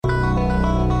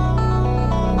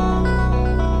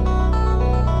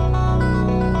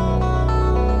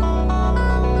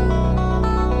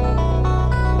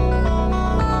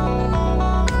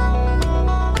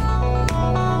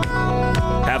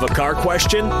car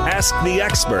question? Ask the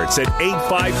experts at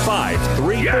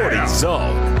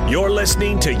 855-340-ZONE. You're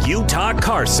listening to Utah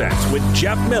Car Sense with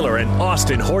Jeff Miller and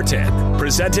Austin Horton.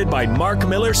 Presented by Mark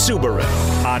Miller Subaru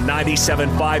on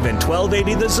 97.5 and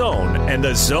 1280 The Zone and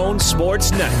the Zone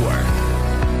Sports Network.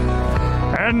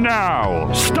 And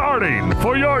now, starting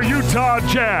for your Utah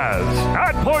Jazz,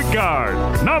 at point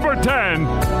guard, number 10,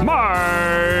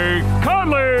 Mike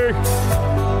Conley.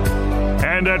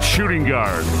 And at shooting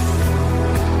guard,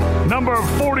 number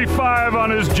 45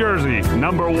 on his jersey,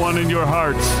 number 1 in your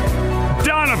hearts,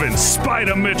 Donovan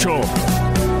Spider Mitchell.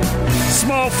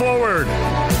 Small forward,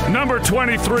 number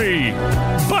 23,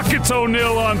 Buckets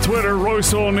O'Neal on Twitter,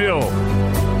 Royce O'Neal.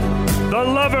 The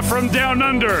lover from down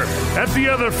under at the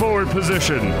other forward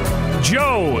position,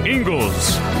 Joe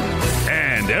Ingles.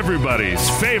 And everybody's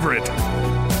favorite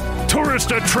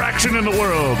tourist attraction in the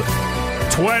world,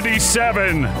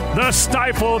 27, the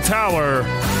Stifle Tower,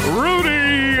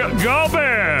 Rudy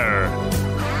Gobert.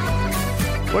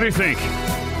 What do you think?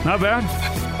 Not bad?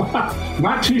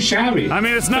 Not too shabby. I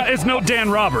mean, it's no Dan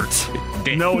Roberts.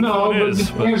 No, but it is.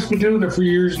 He has been doing it for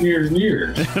years and years and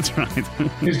years. That's right.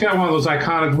 He's got one of those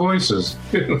iconic voices.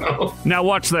 You know? Now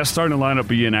watch that starting lineup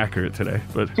be inaccurate today,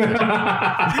 but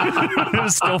it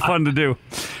was still fun to do.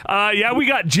 Yeah, we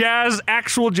got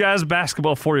actual Jazz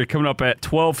basketball for you coming up at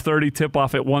 12:30. Tip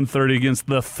off at 1:30 against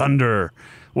the Thunder,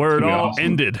 where it all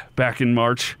ended back in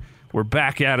March. We're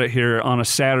back at it here on a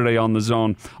Saturday on the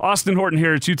Zone. Austin Horton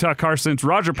here at Utah Car Sense.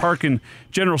 Roger Parkin,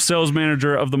 General Sales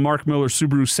Manager of the Mark Miller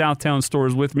Subaru Southtown store,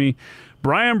 is with me.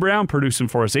 Brian Brown producing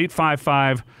for us,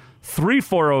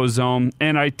 855-340-ZONE.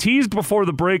 And I teased before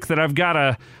the break that I've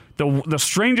got the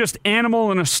strangest animal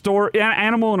in a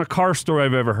car story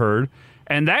I've ever heard.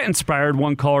 And that inspired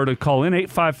one caller to call in,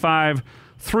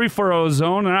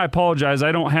 855-340-ZONE. And I apologize,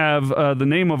 I don't have the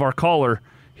name of our caller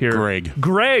here.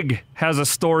 Greg has a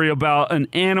story about an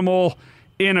animal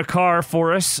in a car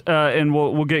for us, and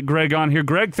we'll get Greg on here.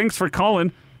 Greg, thanks for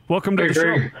calling. Welcome to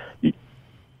the show.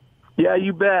 Yeah,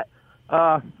 you bet.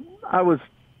 I was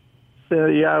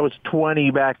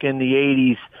 20 back in the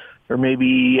 80s, or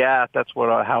maybe, that's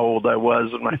how old I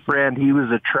was. And my friend, he was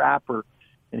a trapper,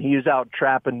 and he was out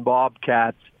trapping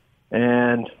bobcats.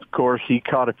 And, of course, he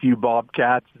caught a few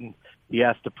bobcats, and he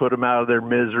has to put them out of their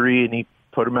misery, and he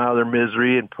put them out of their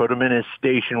misery and put them in his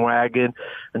station wagon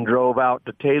and drove out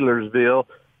to Taylorsville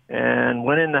and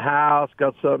went in the house,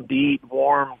 got something to eat,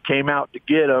 warm, came out to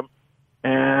get them,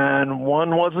 and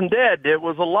one wasn't dead. It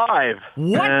was alive.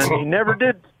 What? And he never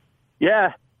did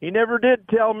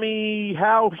tell me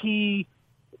how he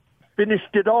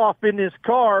finished it off in his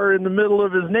car in the middle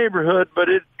of his neighborhood, but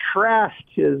it trashed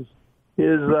his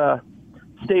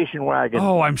station wagon.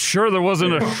 Oh, I'm sure there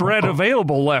wasn't a shred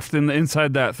available left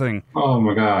inside that thing. Oh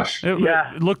my gosh!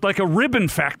 It looked like a ribbon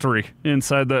factory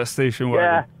inside that station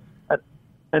wagon. Yeah,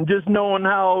 and just knowing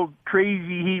how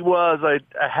crazy he was, I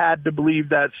had to believe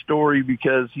that story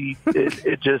because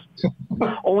it just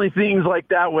only things like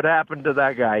that would happen to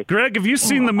that guy. Greg, have you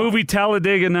seen the movie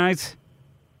Talladega Nights?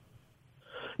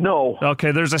 No.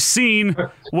 Okay, there's a scene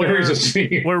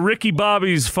where Ricky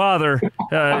Bobby's father,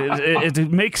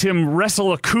 it makes him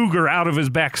wrestle a cougar out of his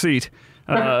back seat,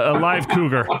 a live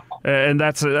cougar, and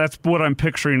that's what I'm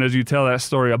picturing as you tell that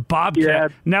story. A bobcat. Yeah.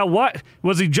 Now, what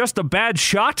was he just a bad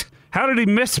shot? How did he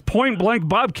miss point blank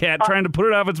bobcat trying to put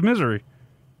it out of its misery?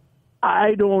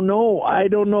 I don't know. I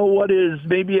don't know what is.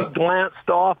 Maybe it glanced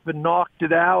off and knocked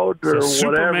it out or whatever.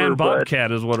 Superman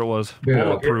bobcat is what it was. Yeah.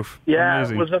 Bulletproof.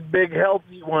 Amazing. It was a big,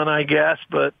 healthy one, I guess.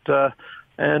 But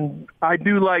and I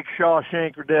do like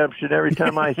Shawshank Redemption. Every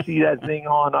time I see that thing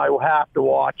on, I will have to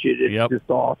watch it. It's just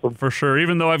awesome. For sure.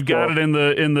 Even though I've got it in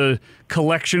the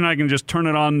collection, I can just turn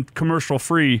it on commercial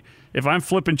free. If I'm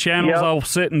flipping channels, I'll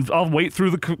sit and I'll wait through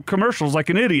the commercials like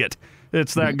an idiot.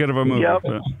 It's that good of a movie. Yep.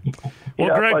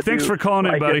 Well, Greg, thanks for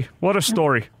calling in, buddy. What a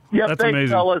story. Yep, that's thanks,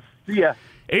 amazing. Fellas. See ya.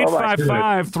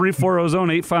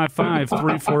 855-340-ZONE,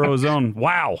 855-340-ZONE.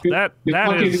 Wow, that's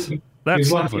He's lucky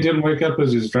something. he didn't wake up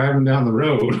as he's driving down the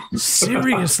road.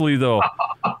 Seriously though,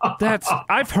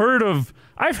 I've heard of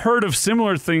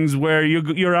similar things where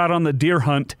you're out on the deer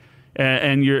hunt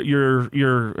and your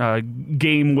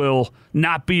game will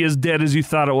not be as dead as you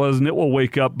thought it was, and it will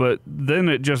wake up, but then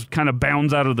it just kind of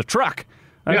bounds out of the truck.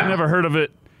 I've never heard of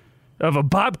a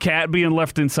bobcat being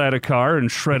left inside a car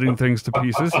and shredding things to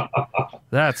pieces.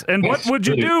 What would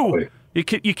you do?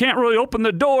 You can't really open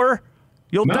the door.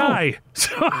 You'll die.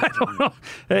 So I don't know.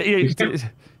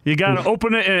 You got to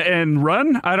open it and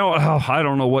run? I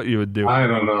don't know what you would do. I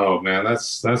don't know, man.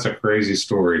 That's a crazy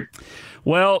story.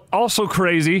 Well, also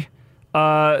crazy.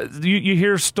 You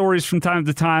hear stories from time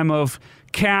to time of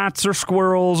cats or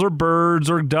squirrels or birds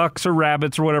or ducks or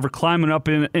rabbits or whatever climbing up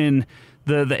in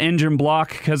the engine block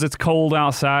because it's cold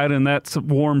outside and that's a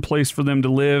warm place for them to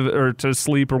live or to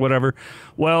sleep or whatever.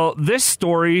 Well, this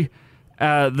story,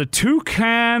 the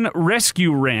Toucan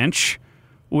Rescue Ranch,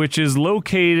 which is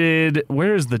located,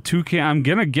 where is the Toucan? I'm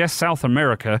going to guess South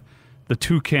America, the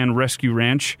Toucan Rescue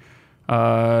Ranch.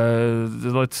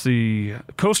 Let's see,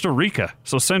 Costa Rica,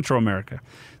 so Central America.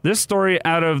 This story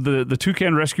out of the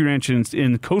Toucan Rescue Ranch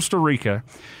in Costa Rica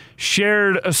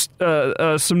shared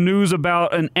some news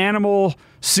about an animal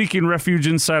seeking refuge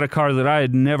inside a car that I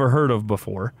had never heard of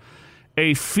before.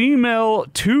 A female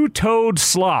two-toed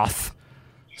sloth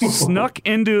snuck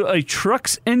into a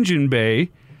truck's engine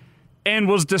bay and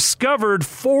was discovered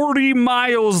 40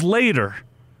 miles later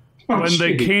when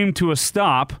they came to a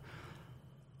stop.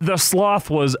 The sloth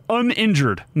was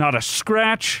uninjured, not a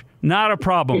scratch, not a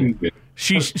problem.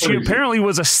 She apparently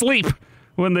was asleep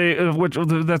when which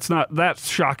that's not that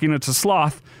shocking. It's a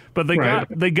sloth, but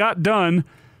they got done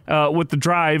with the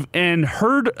drive and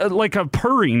heard like a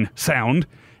purring sound,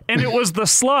 and it was the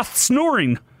sloth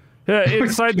snoring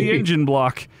inside the engine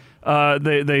block.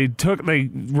 They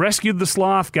rescued the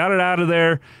sloth, got it out of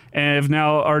there, and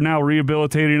are now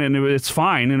rehabilitating it, and it's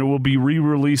fine, and it will be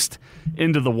re-released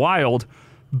into the wild.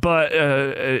 But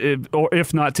or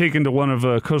if not taken to one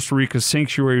of Costa Rica's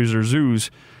sanctuaries or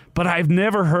zoos. But I've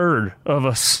never heard of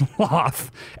a sloth,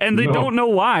 and they don't know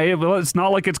why. Well, it's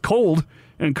not like it's cold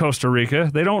in Costa Rica.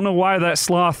 They don't know why that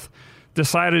sloth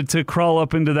decided to crawl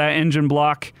up into that engine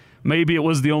block. Maybe it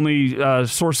was the only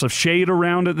source of shade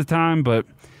around at the time, but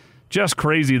just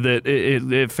crazy that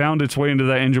it found its way into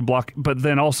that engine block, but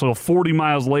then also 40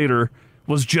 miles later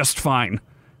was just fine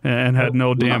and had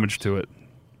no damage to it.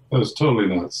 That was totally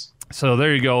nuts. So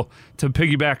there you go. To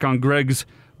piggyback on Greg's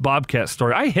Bobcat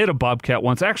story, I hit a Bobcat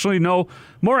once. Actually, no,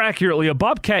 more accurately, a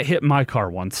Bobcat hit my car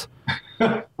once.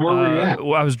 Where were you at?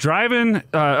 I was driving.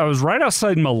 I was right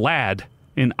outside Malad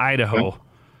in Idaho. Okay.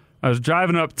 I was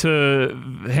driving up to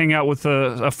hang out with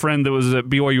a friend that was at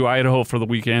BYU, Idaho for the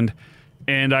weekend,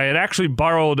 and I had actually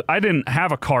borrowed. I didn't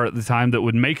have a car at the time that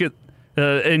would make it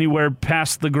anywhere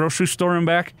past the grocery store and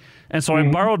back, and so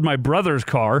I borrowed my brother's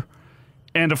car.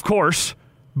 And, of course,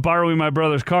 borrowing my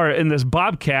brother's car, and this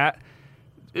Bobcat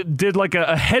did like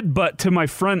a headbutt to my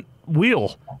front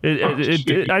wheel. I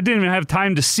didn't even have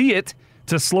time to see it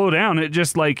to slow down. It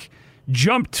just, like,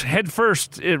 jumped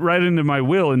headfirst right into my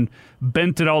wheel and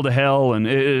bent it all to hell. And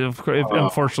it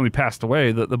unfortunately passed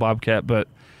away, the Bobcat. But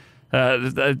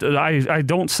I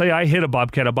don't say I hit a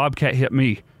Bobcat hit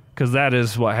me, because that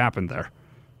is what happened there.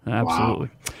 Absolutely.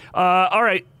 Wow. All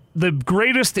right, the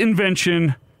greatest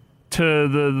invention to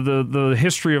the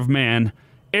history of man,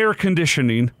 air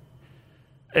conditioning,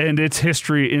 and its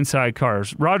history inside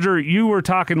cars. Roger, you were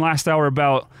talking last hour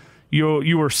about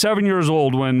you were 7 years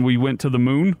old when we went to the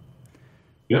moon.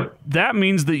 Yep. That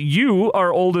means that you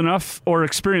are old enough, or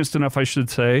experienced enough, I should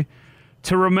say,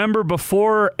 to remember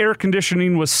before air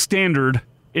conditioning was standard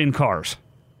in cars.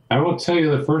 I will tell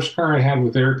you the first car I had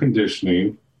with air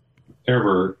conditioning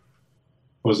ever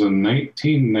was in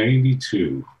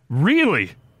 1992.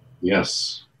 Really?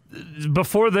 Yes.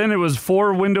 Before then, it was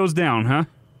 4 windows down, huh?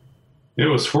 It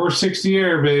was 460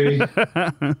 air, baby.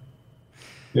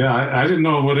 Yeah, I didn't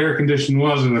know what air conditioning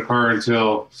was in the car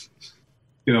until,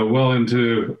 well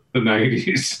into the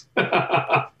 90s,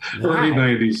 early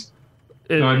 90s.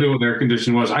 I knew what air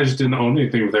conditioning was. I just didn't own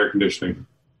anything with air conditioning.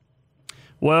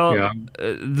 Well, yeah.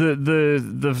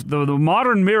 The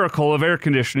modern miracle of air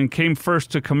conditioning came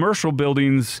first to commercial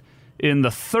buildings in the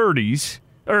 30s.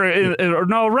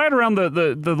 Right around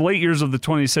the late years of the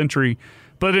 20th century.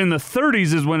 But in the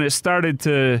 30s is when it started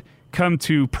to come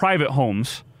to private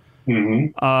homes.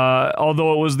 Mm-hmm.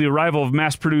 Although it was the arrival of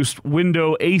mass-produced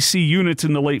window AC units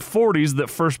in the late 40s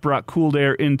that first brought cooled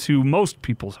air into most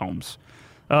people's homes.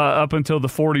 Up until the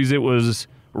 40s, it was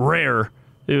rare.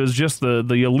 It was just the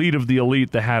elite of the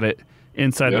elite that had it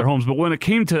inside their homes. But when it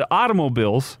came to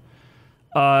automobiles,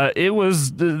 it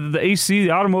was the AC,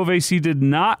 the automotive AC did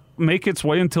not make its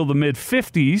way until the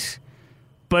mid-50s,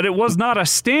 but it was not a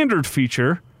standard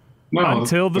feater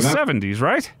until the 70s,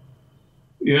 right?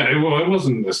 Yeah, it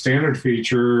wasn't a standard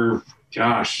feature.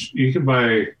 Gosh, you could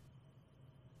buy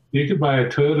a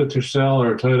Toyota Tercel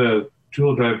or a Toyota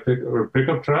two-wheel drive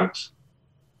pickup trucks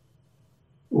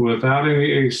without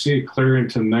any AC clear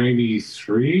into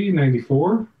 93,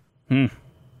 94. And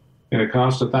it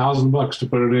cost $1,000 to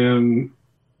put it in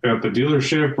at the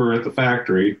dealership or at the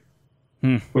factory.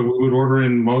 But we would order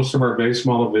in most of our base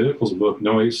model vehicles with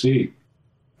no AC.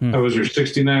 That was your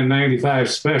 $69.95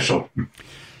 special,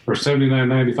 or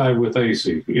 $79.95 with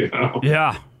AC.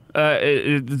 Yeah,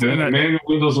 Manual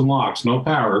windows and locks, no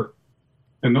power,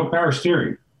 and no power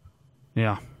steering.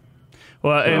 Yeah.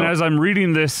 Well, and as I'm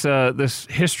reading this this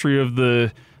history of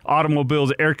the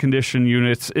automobile's air conditioning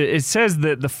units, it says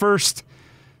that the first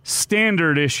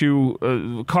standard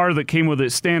issue car that came with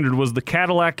it standard was the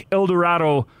Cadillac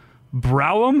Eldorado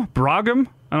Brougham.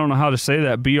 I don't know how to say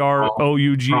that.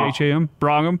 Brougham.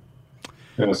 Brougham.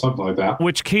 Yeah, something like that.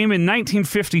 Which came in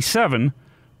 1957,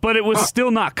 but it was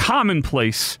still not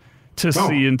commonplace to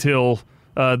see until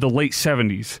the late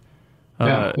 70s.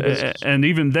 And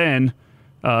even then,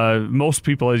 most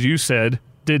people, as you said,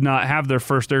 did not have their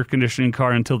first air conditioning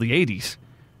car until the 80s.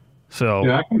 So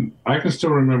yeah, I can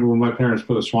still remember when my parents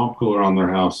put a swamp cooler on their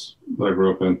house that I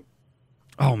grew up in.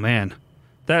 Oh man,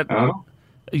 do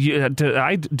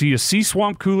you see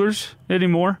swamp coolers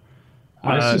anymore?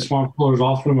 I see swamp coolers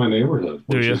all through my neighborhood,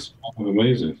 which is kind of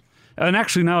amazing. And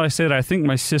actually, now I said, I think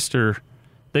my sister,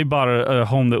 they bought a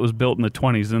home that was built in the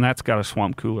 20s, and that's got a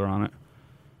swamp cooler on it.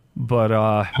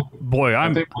 But boy,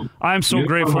 I'm so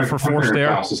grateful for forced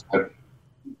air.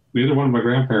 Neither one of my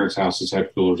grandparents' houses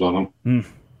had coolers on them.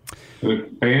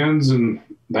 Fans, and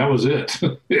that was it.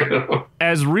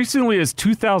 As recently as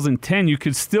 2010, you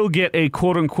could still get a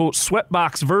quote-unquote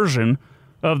sweatbox version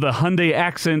of the Hyundai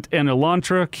Accent and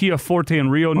Elantra, Kia Forte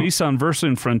and Rio, Nissan Versa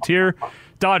and Frontier,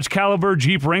 Dodge Caliber,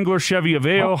 Jeep Wrangler, Chevy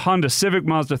Aveo, Honda Civic,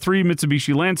 Mazda 3,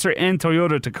 Mitsubishi Lancer, and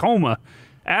Toyota Tacoma.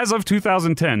 As of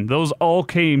 2010, those all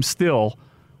came still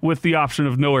with the option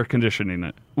of no air conditioning in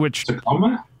it. Which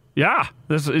Tacoma? Yeah,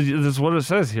 this is what it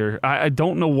says here. I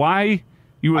don't know why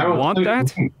you would want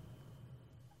that.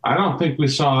 I don't think we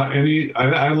saw any.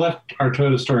 I left our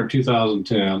Toyota store in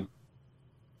 2010,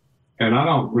 and I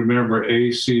don't remember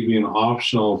AC being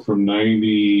optional from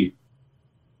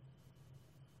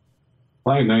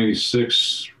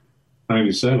 96,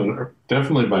 97, or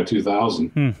definitely by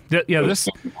 2000. Yeah,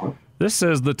 this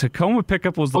says the Tacoma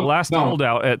pickup was the last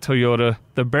holdout at Toyota.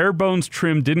 The bare bones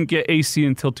trim didn't get AC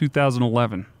until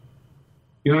 2011.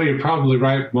 You know, you're probably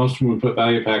right. Most of them would put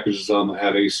value packages on that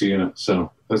had AC in it,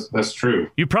 so that's true.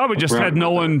 You probably just had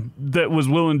no one that was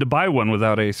willing to buy one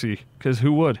without AC, because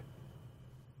who would?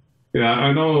 Yeah,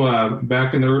 I know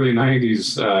back in the early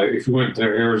 90s, if you went to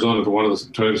Arizona to one of the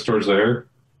Toyota stores there,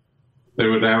 they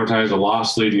would advertise a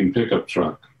loss-leading pickup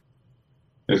truck.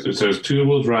 It says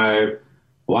two-wheel drive,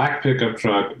 black pickup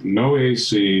truck, no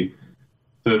AC.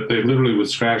 That they literally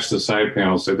would scratch the side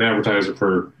panels. They'd advertise it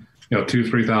for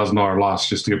 $2,000-$3,000 loss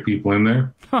just to get people in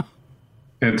there,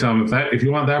 and tell them if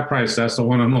you want that price, that's the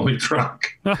one and only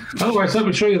truck. Otherwise, let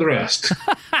me show you the rest.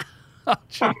 Oh,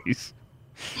 jeez,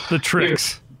 the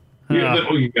tricks.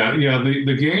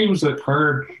 The games that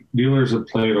car dealers have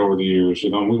played over the years. We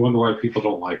wonder why people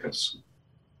don't like us.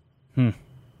 But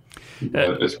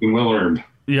it's been well earned.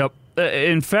 Yep.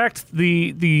 In fact,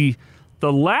 the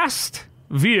last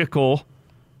vehicle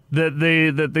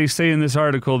that they say in this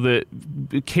article that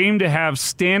came to have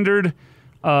standard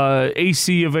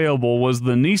AC available was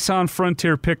the Nissan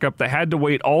Frontier pickup that had to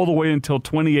wait all the way until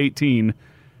 2018,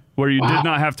 where you did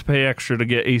not have to pay extra to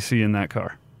get AC in that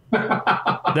car.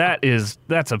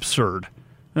 That's absurd.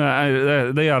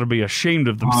 They ought to be ashamed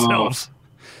of themselves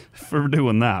for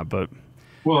doing that. But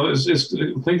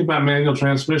think about manual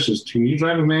transmissions. Can you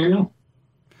drive a manual?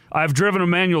 I've driven a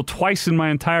manual twice in my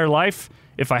entire life.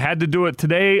 If I had to do it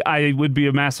today, I would be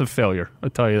a massive failure. I'll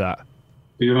tell you that.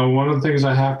 One of the things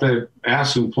I have to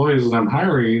ask employees that I'm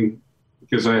hiring,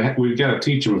 because we've got to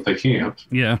teach them if they can't.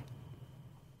 Yeah.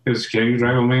 Is, can you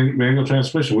drive a manual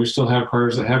transmission? We still have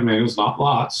cars that have manuals, not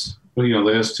lots, but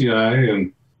the STI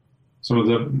and a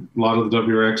lot of the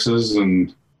WRXs,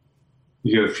 and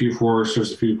you get a few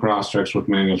Foresters, a few Crosstreks with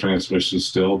manual transmissions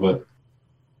still, but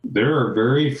there are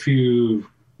very few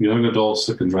young adults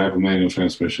that can drive a manual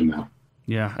transmission now.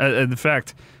 Yeah. In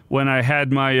fact, when I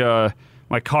had my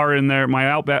my car in there, my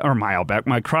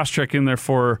Crosstrek in there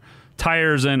for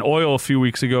tires and oil a few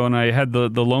weeks ago, and I had the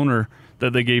loaner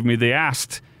that they gave me, they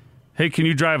asked, hey, can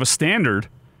you drive a standard?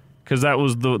 Because that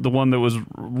was the one that was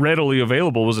readily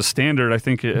available, was a standard. I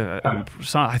think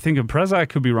Impreza, I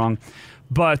could be wrong.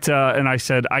 But and I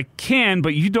said, I can,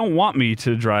 but you don't want me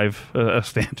to drive a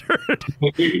standard.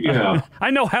 Yeah.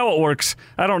 I know how it works.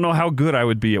 I don't know how good I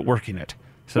would be at working it.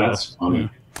 So, that's funny.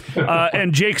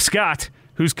 And Jake Scott,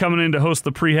 who's coming in to host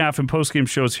the pre-half and post-game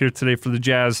shows here today for the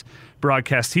Jazz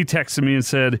broadcast, he texted me and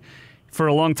said for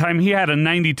a long time he had a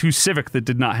 92 Civic that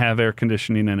did not have air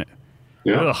conditioning in it.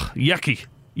 Yeah. Ugh, yucky.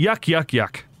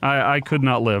 Yuck. I could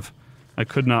not live. I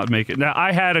could not make it. Now,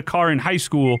 I had a car in high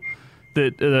school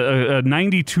that a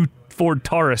 92 Ford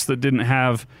Taurus that didn't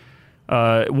have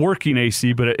working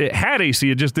AC, but it had AC,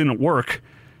 it just didn't work.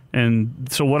 And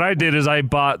so what I did is I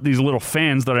bought these little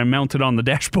fans that I mounted on the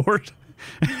dashboard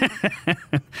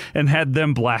and had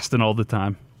them blasting all the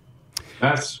time.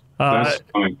 That's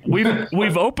funny.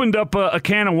 We've opened up a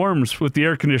can of worms with the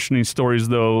air conditioning stories,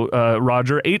 though,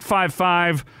 Roger.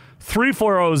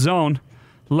 855-340-ZONE.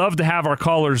 Love to have our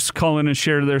callers call in and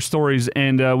share their stories.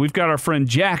 And we've got our friend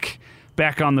Jack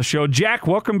back on the show. Jack,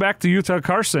 welcome back to Utah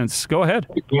Car Sense. Go ahead.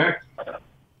 Jack?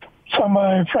 So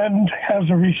my friend has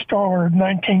a restored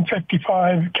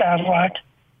 1955 Cadillac,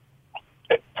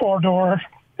 4-door,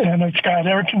 and it's got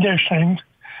air conditioning,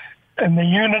 and the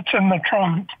units in the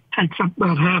trunk takes up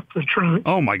about half the trunk.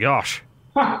 Oh, my gosh.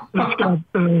 It's got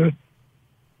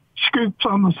scoops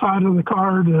on the side of the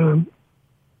car to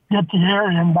get the air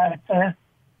in back there.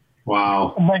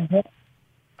 Wow. And then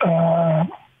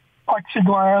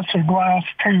plexiglass or glass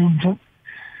tubes that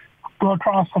go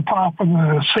across the top of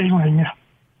the ceiling,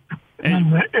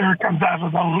 and the air comes out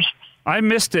of those. I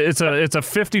missed it. It's a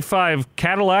 55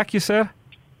 Cadillac, you said?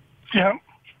 Yep.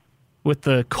 With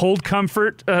the Cold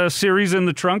Comfort series in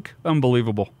the trunk?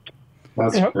 Unbelievable.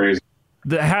 That's crazy.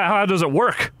 How does it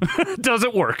work? Does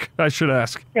it work? I should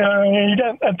ask. That's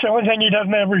the only thing he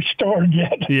doesn't have restored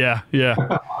yet. Yeah.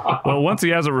 Well, once he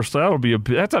has it restored,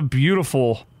 that's a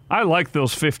beautiful. I like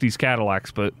those 50s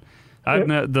Cadillacs, but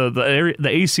the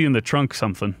AC in the trunk,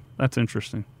 something that's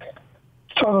interesting.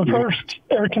 So the first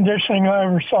air conditioning I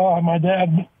ever saw, my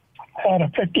dad had a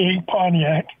 58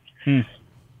 Pontiac, and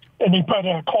he put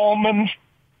a Coleman.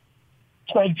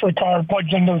 It's made for a car,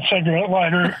 plugs into the cigarette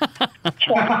lighter,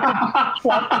 swap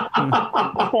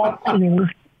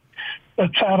sealer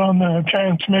that sat on the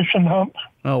transmission hump.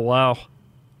 Oh, wow.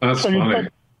 That's so you funny.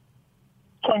 put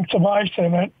chunks of ice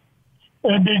in it.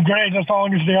 It'd be great as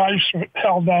long as the ice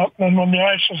held up. And when the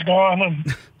ice was gone and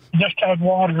just had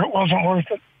water, it wasn't worth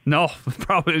it. No,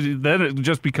 probably then it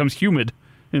just becomes humid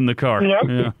in the car. Yep.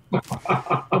 Yeah. That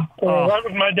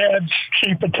was my dad's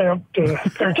cheap attempt to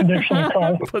air condition a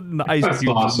car. Putting the ice cubes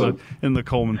awesome. in the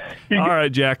Coleman. All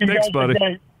right, Jack. Thanks,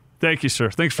 buddy. Thank you, sir.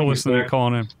 Thanks for listening and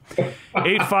calling in.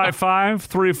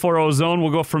 855-340-ZONE.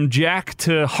 We'll go from Jack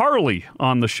to Harley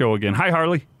on the show again. Hi,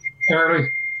 Harley. Harley.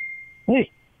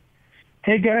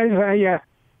 Hey guys,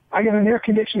 I got an air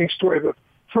conditioning story, but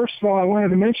first of all, I wanted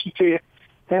to mention to you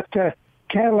that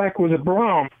Cadillac was a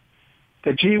Brougham.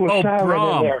 The G was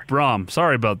silent in there. Brougham.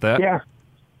 Sorry about that. Yeah.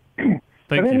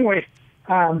 But anyway,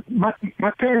 my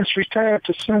parents retired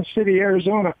to Sun City,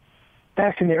 Arizona,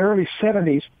 back in the early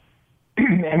 70s,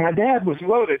 and my dad was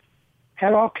loaded,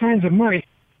 had all kinds of money,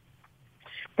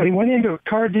 but he went into a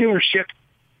car dealership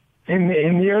in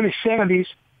the early 70s,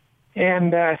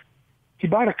 and he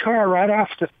bought a car right off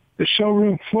the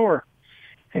showroom floor.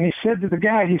 And he said to the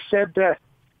guy, he said, I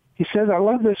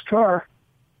love this car,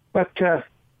 but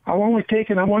I'll only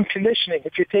take it on one conditioning,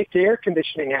 if you take the air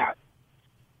conditioning out.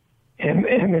 And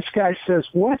this guy says,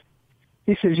 what?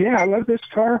 He says, yeah, I love this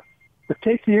car, but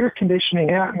take the air conditioning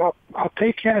out and I'll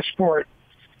pay cash for it.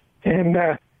 And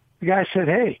the guy said,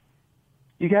 hey,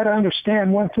 you got to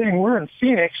understand one thing. We're in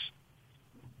Phoenix,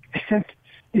 and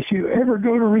if you ever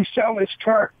go to resell this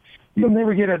car, you'll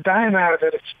never get a dime out of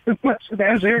it unless it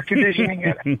has air conditioning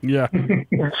in it. Yeah.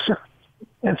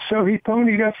 And so he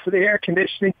ponied up for the air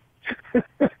conditioning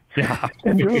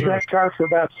and drove that car for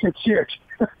about 6 years.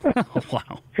 Oh,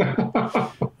 wow.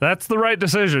 That's the right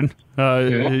decision.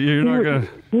 You're not going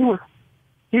to...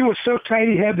 He was so tight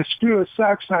he had to screw his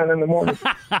socks on in the morning.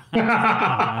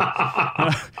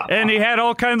 And he had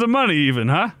all kinds of money even,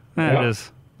 huh?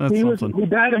 That's something. He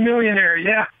died a millionaire,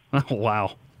 yeah. Oh,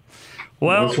 wow.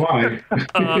 Well, that's why.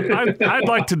 I'd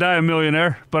like to die a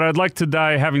millionaire, but I'd like to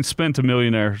die having spent $1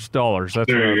 millionaire's dollars. That's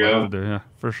there what you I'd go. like to do, yeah,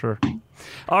 for sure.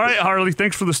 All right, Harley,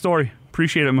 thanks for the story.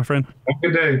 Appreciate it, my friend. Have a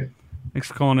good day. Thanks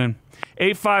for calling in.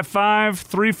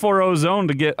 855-340-ZONE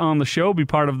to get on the show. Be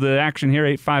part of the action here,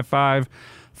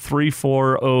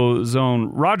 855-340-ZONE.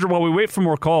 Roger, while we wait for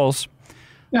more calls,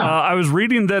 I was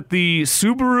reading that the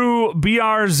Subaru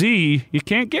BRZ, you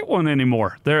can't get one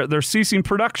anymore. They're ceasing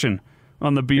production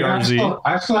on the BRZ. Yeah,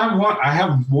 I still have one. I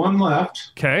have one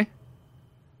left. Okay.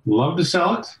 Love to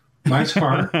sell it. Nice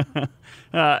car.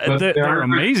 They're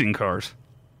amazing cars.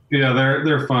 Yeah,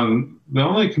 they're fun. The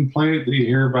only complaint that you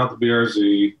hear about the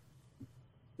BRZ,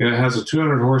 it has a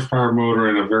 200 horsepower motor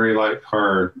and a very light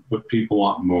car, but people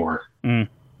want more.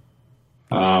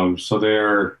 So they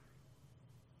are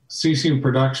ceasing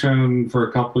production for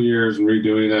a couple of years and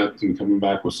redoing it and coming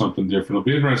back with something different. It'll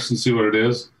be interesting to see what it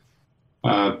is.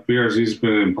 BRZ's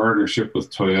been in partnership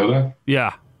with Toyota.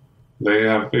 Yeah. They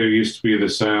used to be the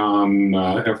Scion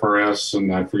FRS,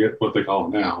 and I forget what they call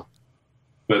it now.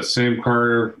 But same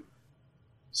car,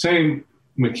 same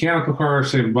mechanical car,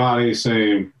 same body,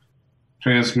 same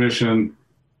transmission,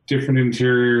 different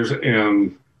interiors,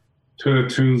 and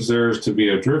Toyota tunes theirs to be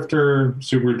a drifter.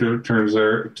 Subaru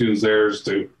tunes theirs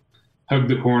to hug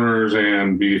the corners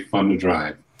and be fun to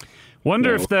drive.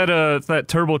 Wonder if that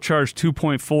turbocharged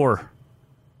 2.4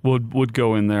 would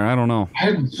go in there. I don't know.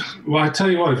 I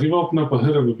tell you what, if you open up a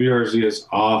hood of a BRZ, it's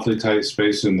awfully tight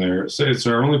space in there. It's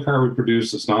our only car we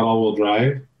produce that's not all-wheel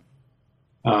drive.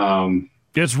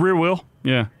 It's rear wheel,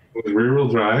 yeah. With rear-wheel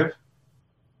drive.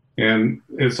 And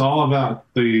it's all about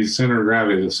the center of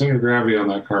gravity. The center of gravity on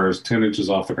that car is 10 inches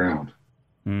off the ground.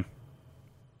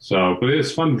 So, but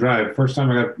it's fun to drive. First time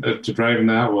I got to driving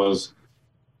that was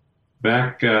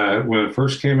back when it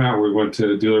first came out. We went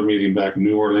to a dealer meeting back in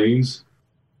New Orleans,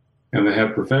 and they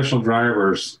had professional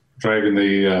drivers driving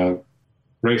the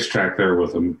racetrack there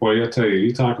with them. Boy, I tell you,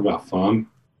 you talk about fun.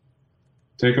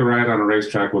 Take a ride on a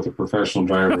racetrack with a professional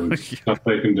driver and stuff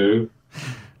they can do.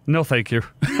 No, thank you.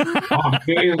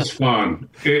 It is fun.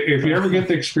 If you ever get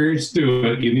the experience to do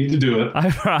it, you need to do it.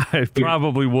 I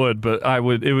probably would, but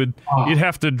you'd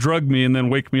have to drug me and then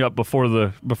wake me up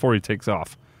before he takes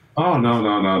off. Oh, no.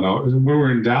 When we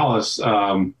were in Dallas,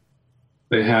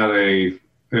 they had at a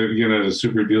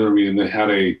super dealer meeting, they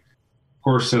had a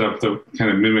course set up to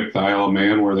kind of mimic the Isle of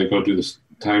Man, where they go do the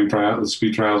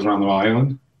speed trials around the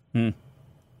island.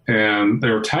 And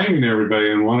they were timing everybody,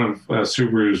 and one of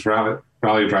Subaru's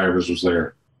rally drivers was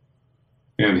there.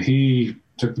 And he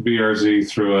took the BRZ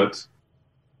through it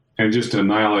and just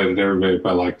annihilated everybody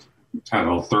by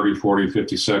 30, 40,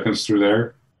 50 seconds through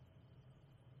there.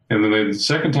 And then the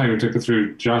second time he took it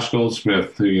through, Josh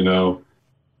Goldsmith, who,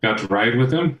 got to ride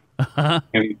with him, and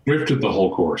he drifted the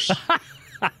whole course.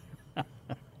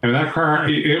 And that car,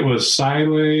 it was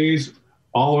sideways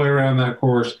all the way around that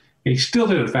course. He still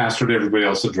did it faster than everybody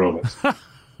else that drove it.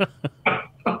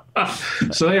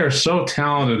 So they are so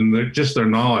talented, and just their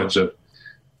knowledge of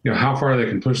how far they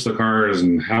can push the cars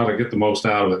and how to get the most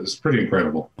out of it is pretty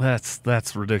incredible.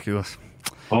 That's ridiculous.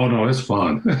 Oh no, it's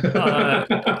fun.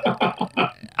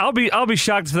 I'll be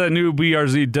shocked if that new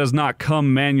BRZ does not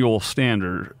come manual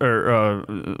standard or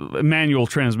manual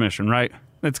transmission, right?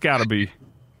 It's got to be.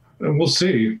 We'll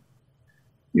see.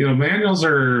 Manuals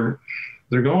they're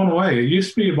going away. It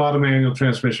used to be you bought a manual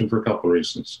transmission for a couple of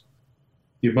reasons.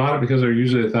 You bought it because they're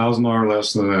usually $1,000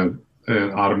 less than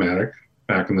an automatic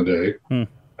back in the day,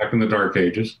 back in the dark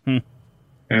ages. And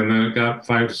then it got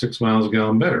 5 to 6 miles a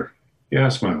gallon better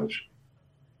gas mileage.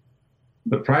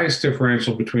 The price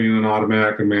differential between an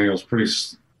automatic and manual is pretty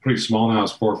small now.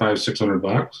 It's $400, $500,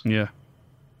 $600. Yeah.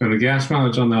 And the gas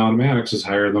mileage on the automatics is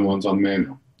higher than ones on the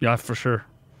manual. Yeah, for sure.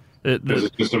 It's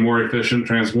just a more efficient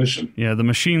transmission. Yeah, the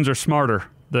machines are smarter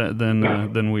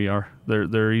than we are.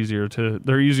 They're easier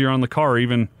on the car,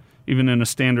 even in a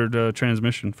standard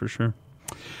transmission, for sure.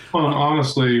 Well,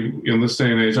 honestly, in this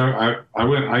day and age,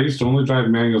 I used to only drive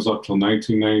manuals up till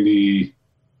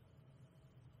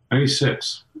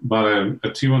 1996. Bought a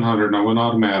T100, and I went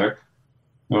automatic.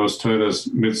 That was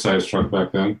Toyota's mid-size truck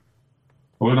back then.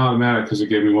 I went automatic because it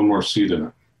gave me one more seat in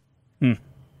it.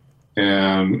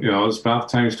 And, it's about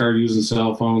the time you started using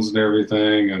cell phones and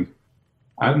everything, and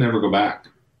I'd never go back.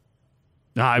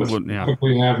 I wouldn't, yeah. What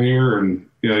we have here, and,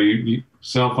 you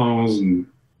cell phones, and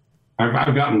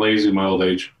I've gotten lazy in my old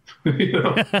age.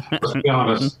 Let's be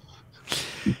honest.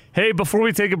 Hey, before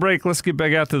we take a break, let's get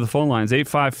back out to the phone lines.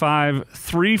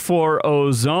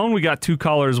 855-340-ZONE. We got 2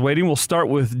 callers waiting. We'll start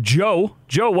with Joe.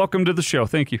 Joe, welcome to the show.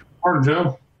 Thank you. Morning,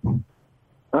 Joe.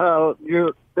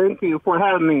 Thank you for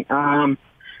having me. I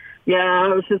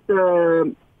was just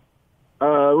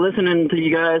listening to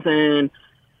you guys, and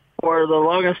for the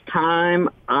longest time,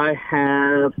 I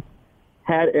have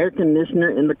had air conditioner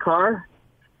in the car,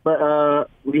 but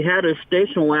we had a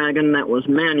station wagon that was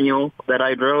manual that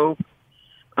I drove,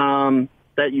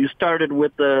 that you started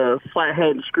with the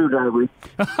flathead screwdriver.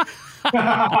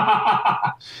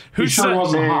 Who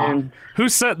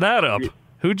set that up?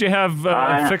 Who'd you have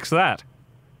fix that?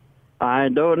 I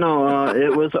don't know.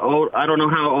 It was old. I don't know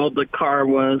how old the car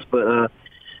was, but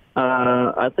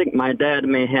I think my dad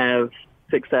may have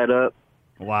fixed that up.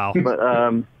 Wow. But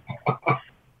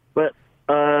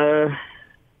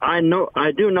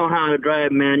I do know how to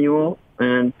drive manual,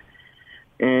 and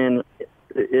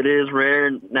it is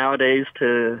rare nowadays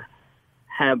to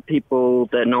have people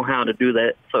that know how to do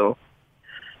that. So,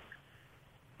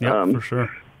 yeah, for sure.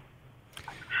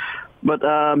 But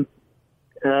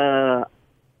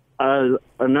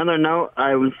another note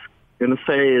I was going to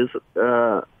say is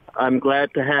I'm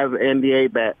glad to have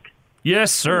NBA back.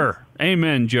 Yes, sir.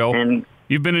 Amen, Joe. And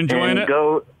you've been enjoying it?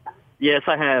 Yes,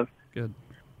 I have. Good.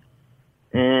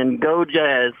 And go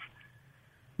Jazz.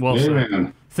 Well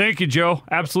said. Thank you, Joe.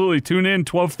 Absolutely. Tune in,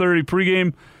 12:30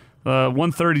 pregame,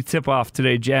 1:30 tip-off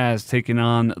today. Jazz taking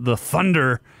on the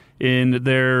Thunder in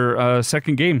their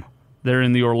second game. They're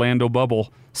in the Orlando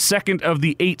bubble. Second of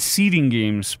the 8 seeding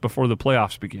games before the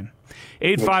playoffs begin.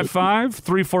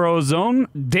 855-340-ZONE.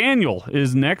 Daniel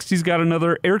is next. He's got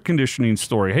another air conditioning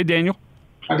story. Hey, Daniel.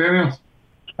 Hi, Daniel.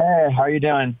 Hey, how are you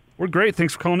doing? We're great.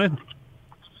 Thanks for calling in.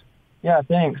 Yeah,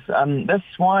 thanks. This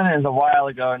one is a while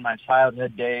ago in my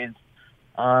childhood days.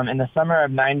 In the summer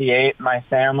of '98, my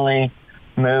family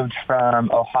moved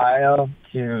from Ohio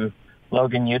to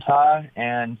Logan, Utah,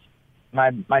 and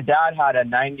my dad had a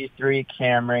 '93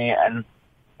 Camry,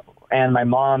 and my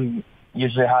mom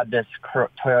usually had this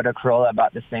Toyota Corolla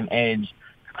about the same age.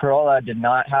 Corolla did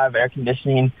not have air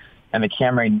conditioning, and the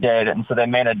Camry did, and so they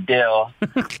made a deal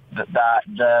that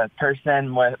the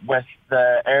person with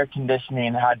the air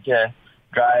conditioning had to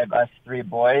drive us 3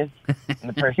 boys, and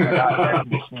the person without air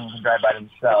conditioning could drive by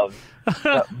themselves.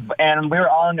 And we were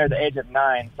all under the age of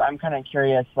 9, so I'm kind of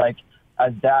curious, like,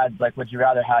 as dads, like, would you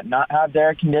rather not have the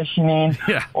air conditioning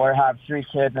or have 3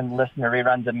 kids and listen to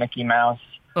reruns of Mickey Mouse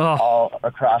all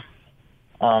across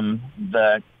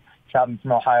the traveling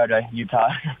from Ohio to Utah?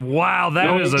 Wow,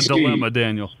 that is a dilemma,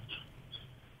 Daniel.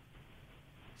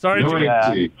 Sorry.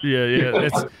 Yeah.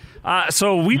 It's,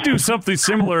 so we do something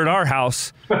similar at our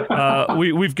house.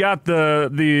 We've got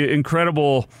the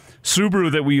incredible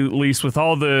Subaru that we lease with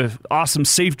all the awesome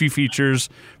safety features,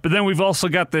 but then we've also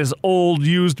got this old,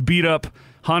 used, beat-up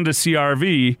Honda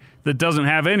CR-V that doesn't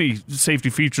have any safety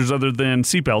features other than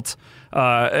seatbelts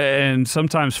and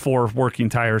sometimes 4 working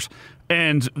tires.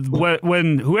 And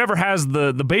when whoever has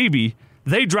the baby,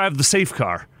 they drive the safe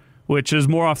car, which is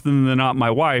more often than not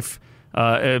my wife.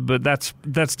 But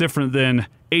that's different than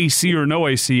AC or no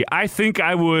AC. I think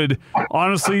I would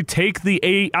honestly take the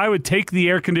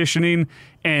air conditioning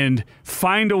and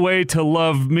find a way to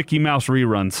love Mickey Mouse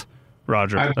reruns,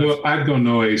 Roger. I'd go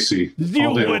no AC.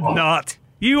 You would not.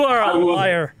 You are a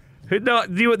liar. No,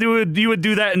 you would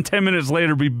do that, and 10 minutes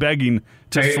later be begging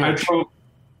to switch.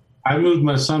 I moved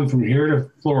my son from here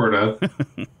to Florida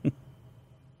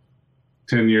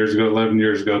 10 years ago, 11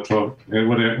 years ago, 12,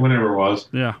 whenever it was.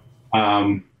 Yeah.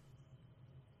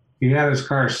 He had his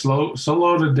car so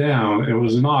loaded down, it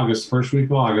was in August, first week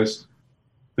of August,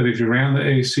 that if you ran the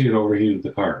AC, it overheated the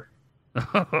car.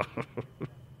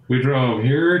 We drove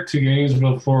here to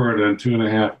Gainesville, Florida in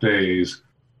 2.5 days,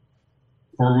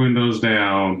 4 windows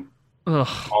down,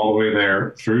 all the way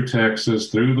there, through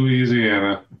Texas, through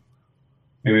Louisiana,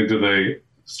 and into the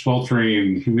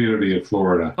sweltering humidity of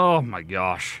Florida. Oh, my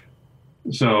gosh.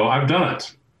 So I've done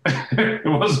it. It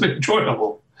wasn't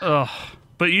enjoyable.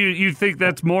 But you think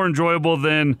that's more enjoyable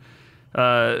than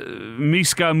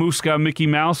Miska Muska Mickey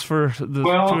Mouse for the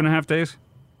 2.5 days?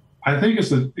 I think it's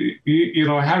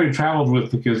having traveled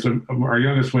with the kids. Our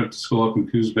youngest went to school up in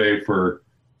Coos Bay for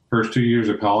first 2 years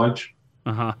of college.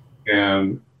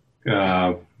 And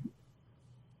her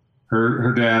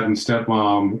dad and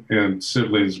stepmom and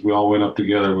siblings, we all went up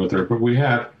together with her. But we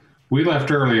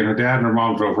left early, and her dad and her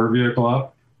mom drove her vehicle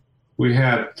up. We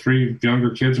had 3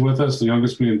 younger kids with us, the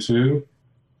youngest being 2.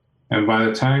 And by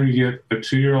the time you get a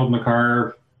 2-year-old in the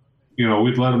car,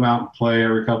 we'd let them out and play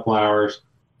every couple hours.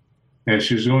 And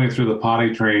she was going through the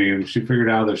potty training. She figured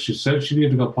out that she said she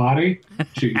needed to go potty,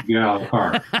 she could get out of the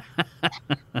car.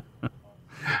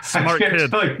 Smart I can't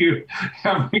kid. tell you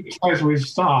how many times we've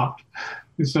stopped.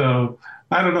 So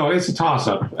I don't know. It's a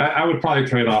toss-up. I would probably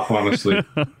trade off, honestly.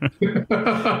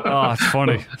 It's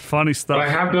funny. Funny stuff. But I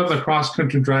have done the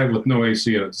cross-country drive with no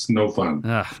AC, and it's no fun.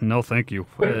 No, thank you.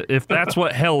 If that's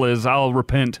what hell is, I'll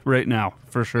repent right now,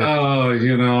 for sure. Oh,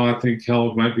 I think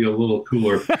hell might be a little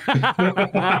cooler.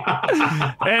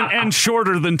 and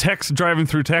shorter than driving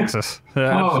through Texas.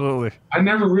 Absolutely. I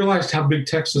never realized how big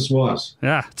Texas was.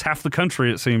 Yeah, it's half the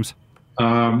country, it seems.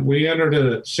 We entered it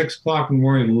at 6 o'clock in the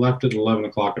morning and left at 11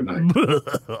 o'clock at night.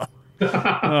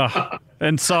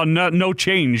 And saw no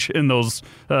change in those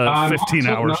 15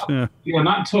 hours.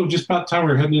 Not until just about the time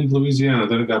we were heading into Louisiana.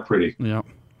 Then it got pretty. Yeah.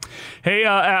 Hey,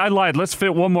 I lied. Let's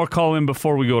fit one more call in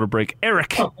before we go to break.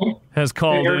 Eric has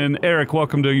called in. Eric,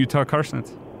 welcome to Utah Car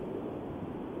Sense.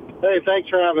 Hey, thanks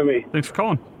for having me. Thanks for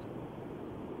calling.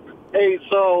 Hey,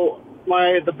 so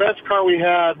the best car we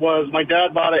had was my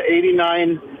dad bought an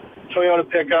 '89 Toyota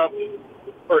pickup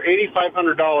for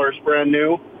 $8,500 brand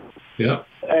new. Yeah.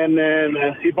 And then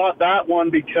he bought that one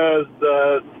because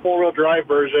the 4-wheel drive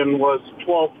version was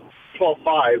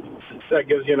 $12,500. That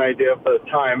gives you an idea of the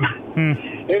time.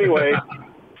 Anyway,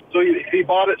 so he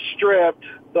bought it stripped,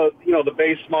 the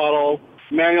base model,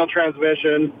 manual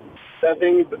transmission. That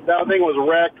thing was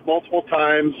wrecked multiple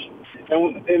times.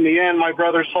 And in the end, my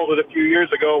brother sold it a few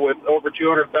years ago with over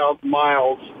 200,000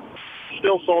 miles.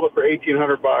 Still sold it for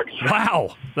 $1,800.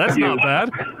 Wow, that's not bad.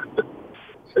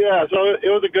 Yeah, so it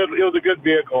was a good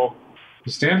vehicle.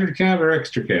 Standard cab or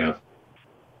extra cab?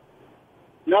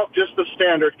 Nope, just the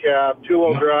standard cab,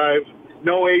 2-wheel drive,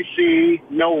 no AC,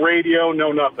 no radio,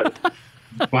 no nothing.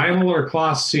 Vinyl or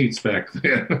cloth seats back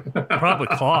then? Probably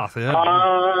cloth, yeah.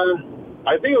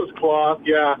 I think it was cloth,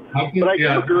 yeah. But I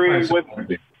do agree with.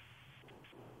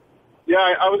 Yeah,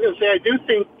 I was going to say I do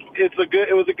think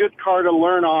it was a good car to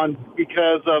learn on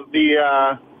because of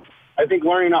the. I think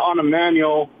learning on a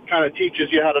manual kind of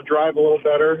teaches you how to drive a little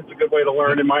better. It's a good way to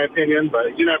learn, in my opinion.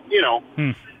 But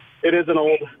it is an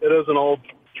old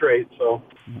trait. So.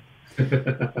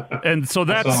 And so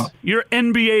that's your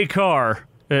NBA car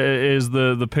is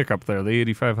the pickup there, the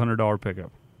 $8,500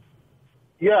 pickup.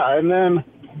 Yeah, and then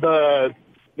the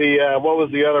what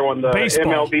was the other one? The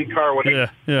baseball. MLB car would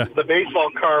yeah. The baseball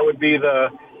car would be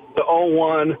the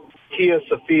 01 Kia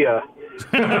Sophia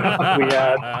we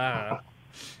had.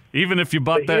 Even if you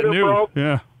bought that new, broke.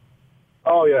 Yeah.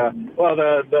 Oh yeah. Well,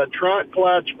 the trunk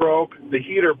clutch broke, the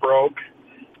heater broke,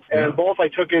 and both I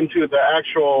took into the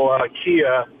actual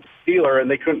Kia dealer, and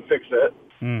they couldn't fix it.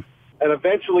 And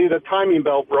eventually, the timing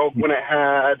belt broke when it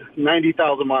had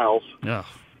 90,000 miles. Yeah.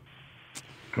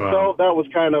 Wow. So that was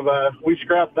kind of we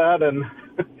scrapped that, and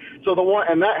so the one,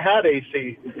 and that had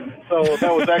AC. So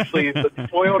that was actually the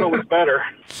Toyota was better.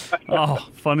 Oh,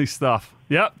 funny stuff.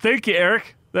 Yep. Thank you,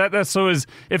 Eric. That so is,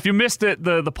 if you missed it,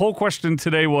 the poll question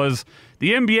today was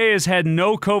the NBA has had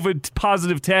no COVID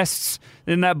positive tests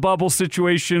in that bubble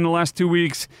situation the last 2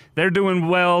 weeks. They're doing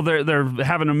well. They're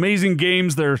having amazing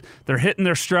games. They're hitting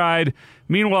their stride.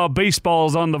 Meanwhile, baseball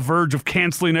is on the verge of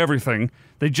canceling everything.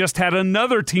 They just had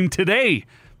another team today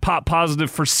pop positive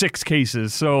for 6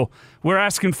 cases. So we're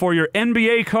asking for your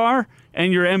NBA car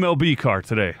and your MLB car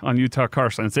today on Utah Car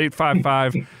Sense.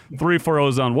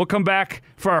 855-340-ZONE. We'll come back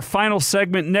for our final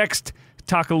segment next.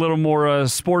 Talk a little more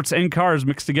sports and cars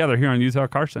mixed together here on Utah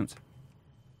Car Sense.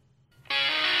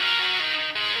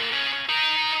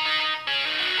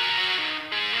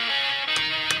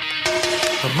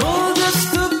 I'm all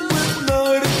dressed up with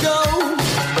nowhere to go.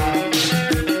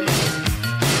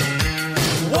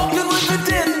 Walking with a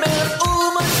dead man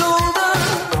over my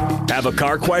shoulder. Have a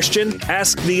car question?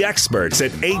 Ask the experts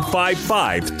at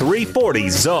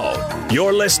 855-340-ZONE.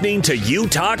 You're listening to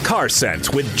Utah Car Sense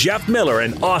with Jeff Miller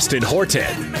and Austin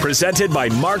Horton. Presented by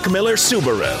Mark Miller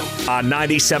Subaru on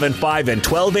 97.5 and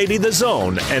 1280 The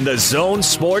Zone and the Zone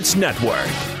Sports Network.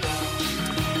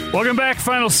 Welcome back.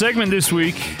 Final segment this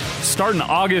week. Starting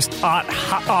August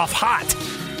off hot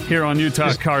here on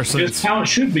Utah Car Sense. It's how it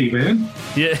should be, man.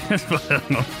 Yeah.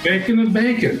 Baking and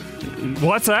baking.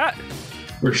 What's that?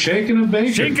 We're shaking and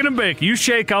baking. Shaking and bake. You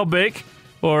shake, I'll bake.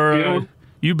 Or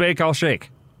you bake, I'll shake.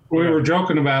 We were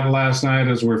joking about it last night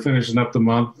as we're finishing up the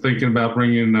month, thinking about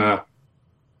bringing,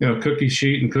 cookie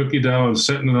sheet and cookie dough and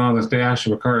setting it on the dash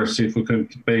of a car to see if we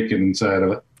couldn't get bacon inside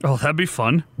of it. Oh, that'd be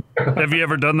fun. Have you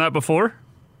ever done that before?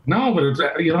 No, but it's,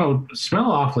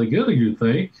 smell awfully good, you'd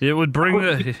think. It would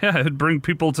bring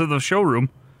people to the showroom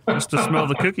just to smell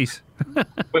the cookies.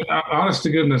 But honest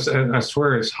to goodness, I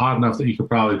swear it's hot enough that you could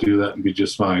probably do that and be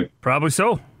just fine. Probably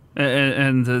so.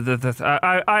 And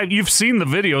you've seen the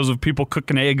videos of people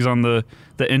cooking eggs on the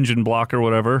engine block or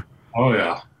whatever. Oh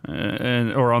yeah,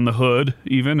 or on the hood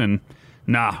even. And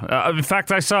in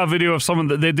fact, I saw a video of someone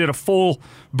that they did a full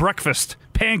breakfast: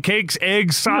 pancakes,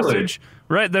 eggs, sausage,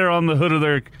 right there on the hood of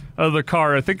their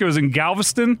car. I think it was in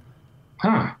Galveston.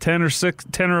 10 or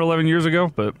 11 years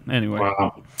ago, but anyway.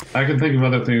 Wow. I can think of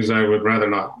other things I would rather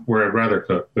not, where I'd rather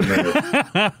cook than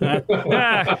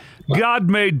that.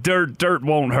 God made dirt, dirt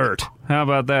won't hurt. How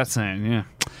about that saying? Yeah.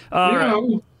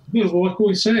 What can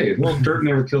we say? Well, dirt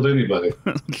never killed anybody.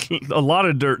 A lot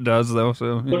of dirt does, though.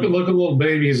 So look at little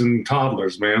babies and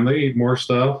toddlers, man. They eat more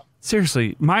stuff.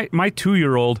 Seriously, my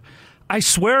 2-year-old, I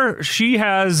swear she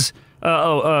has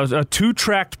a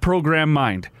 2-tracked program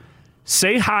mind.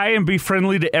 Say hi and be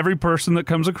friendly to every person that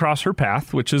comes across her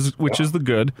path, which is the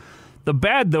good. The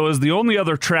bad, though, is the only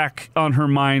other track on her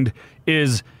mind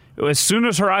is as soon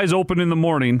as her eyes open in the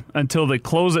morning until they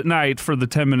close at night for the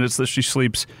 10 minutes that she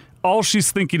sleeps, all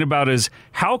she's thinking about is,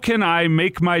 how can I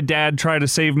make my dad try to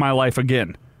save my life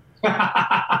again?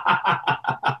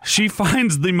 She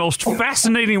finds the most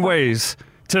fascinating ways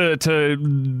to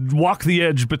walk the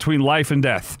edge between life and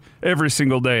death every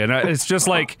single day. And it's just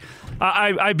like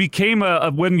I became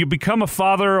when you become a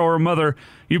father or a mother,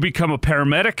 you become a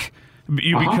paramedic,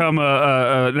 you become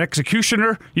an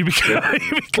executioner, you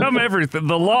become everything,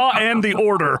 the law and the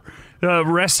order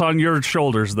rests on your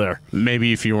shoulders there.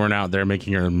 Maybe if you weren't out there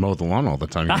making her mow the lawn all the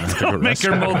time, you'd have to go Make rest.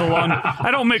 her mow the lawn.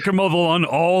 I don't make her mow the lawn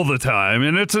all the time,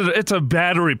 and it's a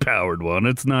battery powered one.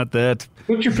 It's not that.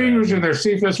 Put your fingers in there,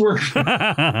 see if this works.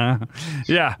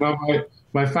 Yeah. Well,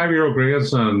 my 5-year-old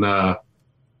grandson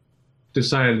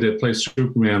decided to play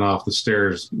Superman off the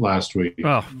stairs last week.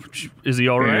 Oh, is he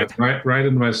all right? And right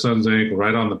into my son's ankle,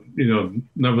 right on the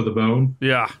nub of the bone.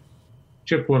 Yeah.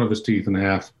 Chipped one of his teeth in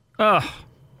half. Oh.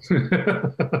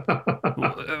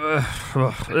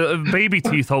 Baby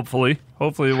teeth, hopefully.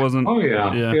 Hopefully it wasn't. Oh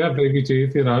yeah, baby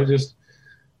teeth. You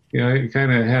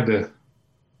kind of had to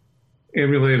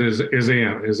emulate his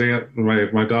aunt. His aunt,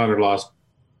 my daughter, lost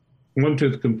one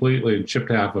tooth completely and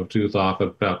chipped half of a tooth off at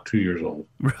about 2 years old.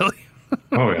 Really?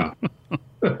 Oh yeah.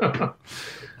 I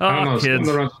don't know. Kids.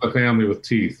 Something runs in the family with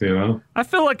teeth. I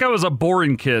feel like I was a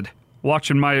boring kid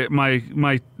watching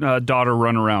my daughter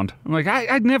run around. I'm like,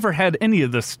 I never had any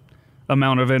of this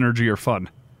amount of energy or fun.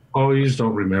 Oh, you just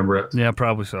don't remember it. Yeah,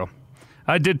 probably so.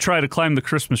 I did try to climb the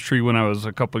Christmas tree when I was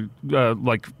I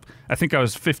think I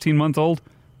was 15 months old.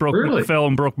 Really? Fell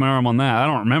and broke my arm on that. I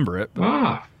don't remember it.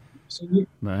 But, So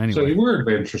anyway. you were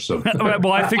adventuresome.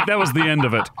 Well, I think that was the end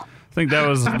of it. I think that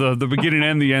was the beginning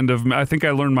and the end of. I think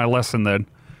I learned my lesson then,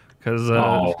 because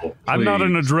I'm not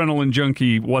an adrenaline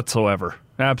junkie whatsoever.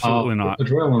 Absolutely not.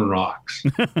 Adrenaline rocks.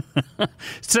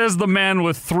 Says the man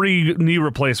with 3 knee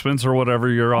replacements or whatever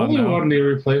you're on. Only now. 1 knee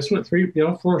replacement,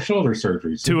 4 shoulder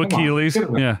surgeries. 2 Achilles.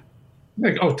 Yeah.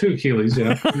 2 Achilles.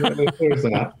 Yeah. There's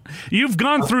that. You've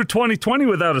gone through 2020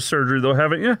 without a surgery, though,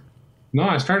 haven't you? No,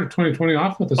 I started 2020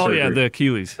 off with a surgery. Oh yeah, the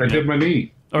Achilles. I did my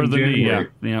knee. Or the January.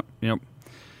 knee. Yeah. Yep.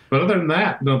 But other than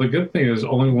that, no. The good thing is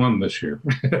only 1 this year.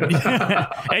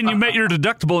 And you met your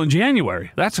deductible in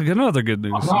January. That's another good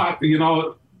news.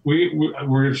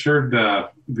 We're insured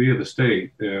via the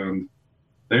state, and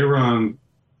they run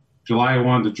July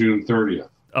 1 to June 30th.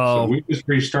 Oh. So we just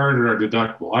restarted our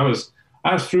deductible. I was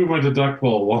through my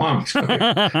deductible a long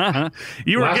time.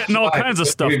 You were getting all kinds of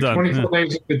stuff done. 24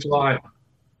 days into July.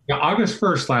 Yeah, August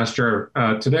 1st last year.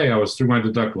 Today I was through my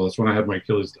deductible. That's when I had my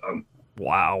Achilles done.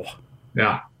 Wow.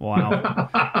 Yeah. Wow.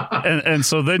 and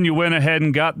so then you went ahead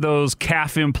and got those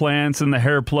calf implants and the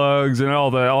hair plugs and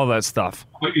all that stuff.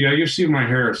 Yeah, you see my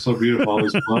hair. It's so beautiful, all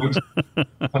these plugs.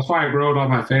 That's why I grow it on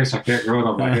my face. I can't grow it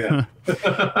on my head.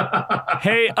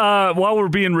 Hey, while we're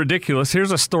being ridiculous,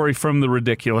 here's a story from the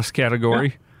ridiculous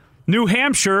category. Yeah. New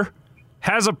Hampshire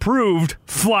has approved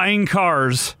flying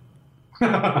cars.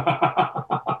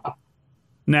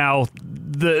 Now,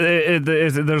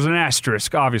 there's an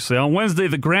asterisk, obviously. On Wednesday,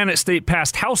 the Granite State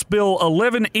passed House Bill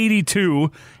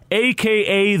 1182,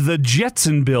 a.k.a. the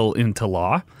Jetson Bill, into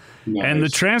law. Nice. And the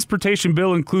transportation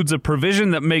bill includes a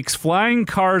provision that makes flying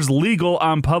cars legal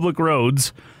on public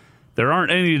roads. There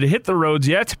aren't any to hit the roads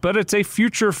yet, but it's a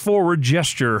future-forward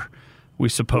gesture, we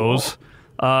suppose.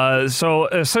 So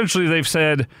essentially they've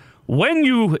said, when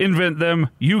you invent them,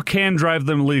 you can drive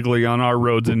them legally on our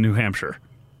roads in New Hampshire.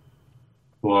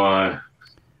 Boy.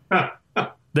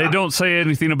 They don't say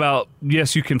anything about,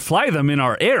 yes, you can fly them in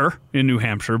our air in New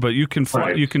Hampshire, but you can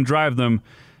fly, you can drive them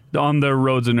on their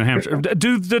roads in New Hampshire.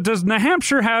 Does New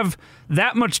Hampshire have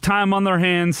that much time on their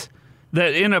hands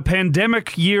that in a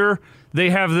pandemic year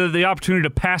they have the opportunity to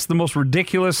pass the most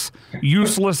ridiculous,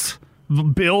 useless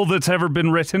bill that's ever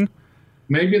been written?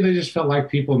 Maybe they just felt like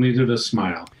people needed a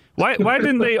smile. Why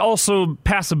didn't they also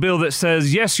pass a bill that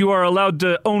says, yes, you are allowed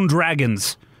to own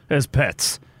dragons as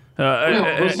pets?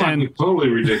 That's not totally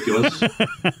ridiculous.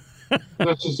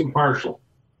 That's just impartial.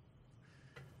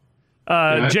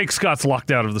 Jake Scott's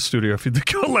locked out of the studio. If you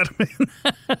go let him in.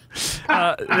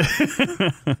 I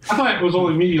thought it was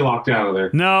only me you locked out of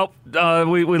there. No,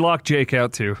 we locked Jake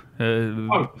out too.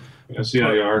 I see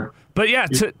how you are. But yeah,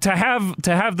 to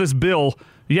have this bill,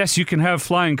 yes, you can have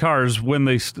flying cars when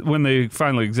they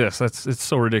finally exist. It's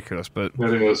so ridiculous. But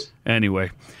it is. Anyway,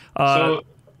 so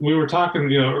we were talking,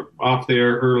 off the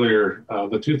air earlier.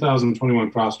 The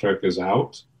 2021 Crosstrek is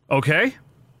out. Okay.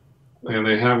 And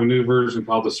they have a new version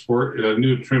called the Sport,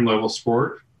 new trim level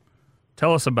Sport.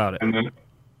 Tell us about it. And then,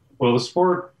 the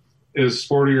Sport is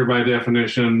sportier by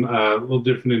definition, a little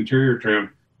different interior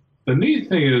trim. The neat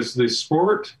thing is the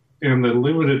Sport and the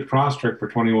limited Crosstrek for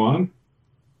 21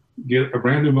 get a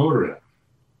brand new motor in it.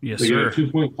 Yes, they sir. Get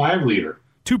a 2.5 liter.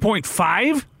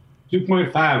 2.5?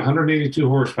 2.5, 182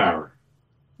 horsepower.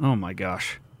 Oh my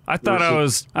gosh! I thought I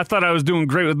was doing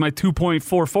great with my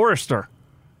 2.4 Forester.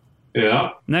 Yeah.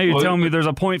 Now you're telling me there's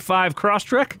a 0.5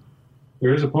 Crosstrek?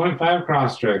 There is a 0.5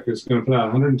 Crosstrek. It's going to put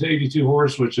out 182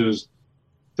 horse, which is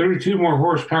 32 more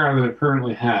horsepower than it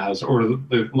currently has, or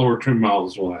the lower trim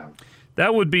models will have.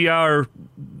 That would be our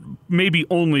maybe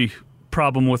only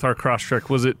problem with our Crosstrek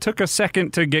was it took a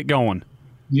second to get going.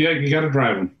 Yeah, you got to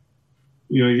drive them.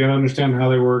 You got to understand how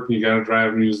they work, and you got to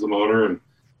drive and use the motor, and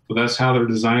so that's how they're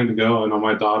designed to go. I know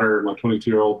my daughter, my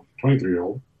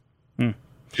 23-year-old,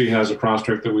 she has a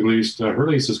Crosstrek that we leased. Her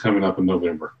lease is coming up in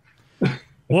November.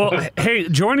 Well, hey,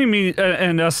 joining me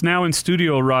and us now in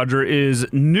studio, Roger, is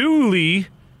new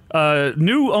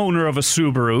owner of a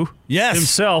Subaru. Yes.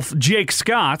 Himself, Jake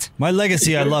Scott. My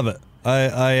legacy, I love it.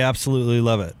 I absolutely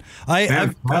love it.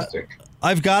 Fantastic.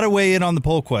 I've got to weigh in on the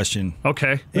poll question.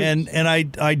 Okay. And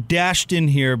I dashed in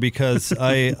here because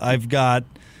I've got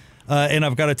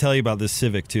to tell you about this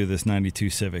Civic too, this 92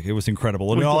 Civic. It was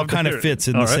incredible. And it all kind of fits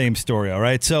in the same story, all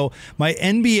right? So my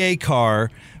NBA car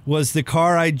was the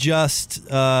car I just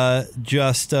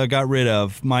got rid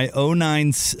of. My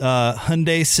 09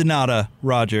 Hyundai Sonata,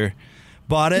 Roger.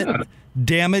 Bought it,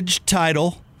 damaged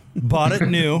title, bought it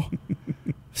new.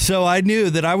 So I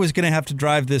knew that I was going to have to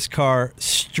drive this car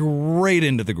straight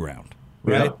into the ground,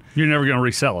 right? Yeah. You're never going to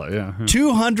resell it, yeah.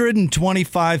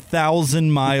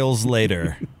 225,000 miles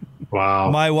later.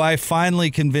 Wow. My wife finally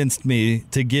convinced me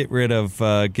to get rid of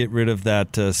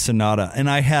that Sonata, and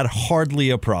I had hardly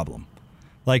a problem.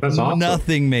 Like awesome.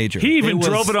 Nothing major. He even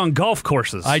drove it on golf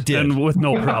courses. I did, and with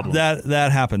no problem.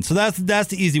 That happened. So that's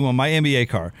the easy one. My NBA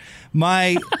car.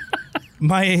 My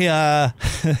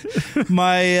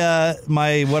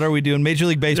what are we doing? Major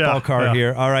League Baseball car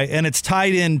here. All right, and it's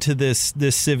tied into this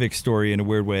Civic story in a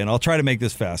weird way. And I'll try to make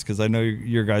this fast because I know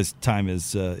your guys' time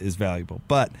is valuable.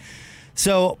 But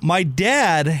so my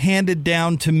dad handed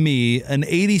down to me an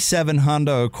 '87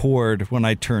 Honda Accord when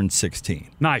I turned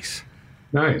 16. Nice.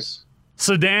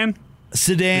 Sedan.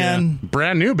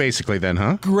 Brand new, basically. Then,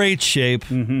 huh? Great shape.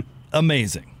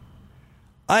 Amazing.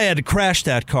 I had to crash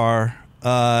that car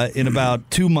in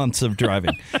about 2 months of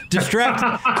driving.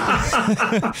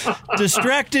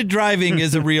 Distracted driving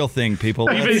is a real thing, people.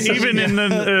 Even in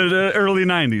the early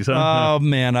 90s. Huh? Oh,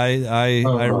 man,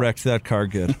 I wrecked that car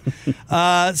good.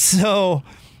 So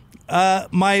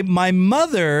my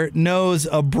mother knows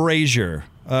a Brazier.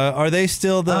 Are they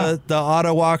still the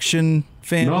auto auction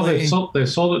family? No, they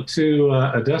sold it to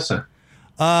Odessa.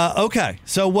 Okay.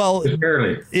 So,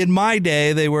 in my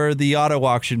day, they were the auto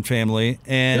auction family.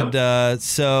 And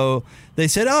so they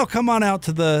said, oh, come on out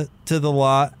to the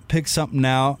lot, pick something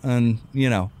out, and,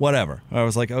 whatever. I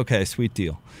was like, okay, sweet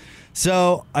deal.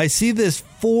 So I see this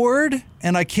Ford,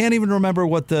 and I can't even remember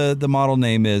what the model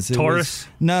name is. Taurus?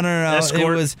 No.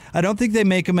 Escort? I don't think they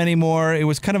make them anymore. It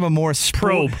was kind of a more...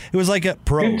 Probe. It was like a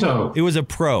probe. Pinto. It was a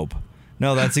probe.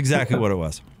 No, that's exactly what it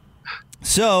was.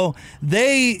 So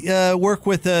they work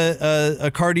with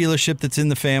a car dealership that's in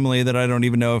the family that I don't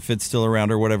even know if it's still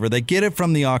around or whatever. They get it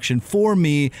from the auction for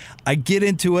me. I get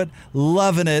into it,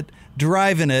 loving it,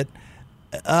 driving it,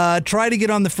 try to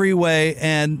get on the freeway,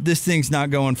 and this thing's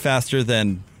not going faster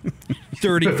than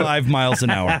 35 miles an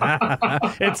hour.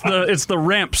 It's the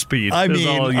ramp speed. I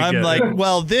mean, I'm like,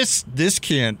 well, this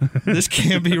can't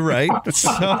be right.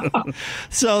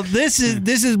 So this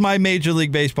is my Major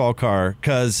League Baseball car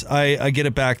because I get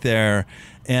it back there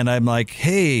and I'm like,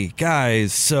 hey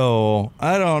guys, so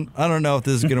I don't know if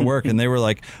this is going to work. And they were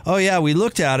like, oh yeah, we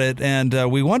looked at it and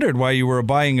we wondered why you were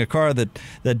buying a car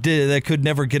that could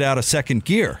never get out of second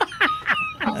gear.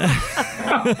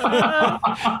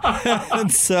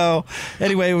 And so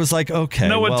anyway, it was like, okay.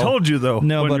 No one told you though.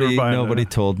 Nobody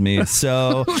told me.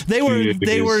 So they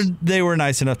were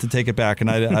nice enough to take it back, and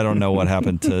I don't know what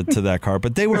happened to that car,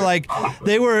 but they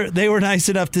were nice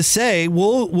enough to say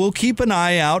we'll keep an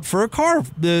eye out for a car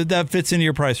that fits into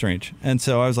your price range. And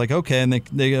so I was like, okay. And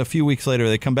they a few weeks later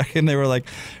they come back and they were like,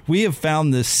 we have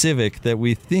found this Civic that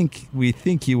we think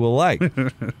you will like.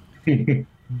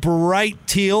 Bright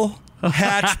teal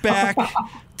hatchback,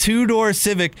 2-door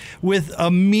Civic with a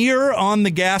mirror on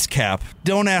the gas cap.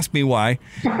 Don't ask me why.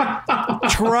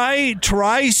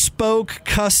 Tri-spoke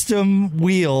custom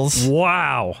wheels.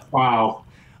 Wow.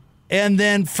 And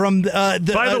then from by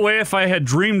the way, if I had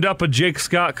dreamed up a Jake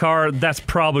Scott car, that's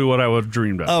probably what I would have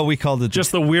dreamed up. Oh, we called it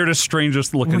just the weirdest,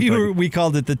 strangest looking thing. We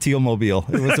called it the Teal Mobile.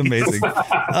 It was amazing.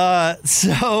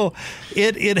 So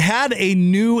it had a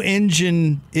new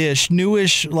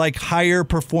newish, like higher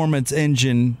performance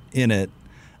engine in it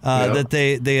that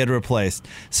they had replaced.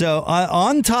 So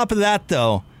on top of that,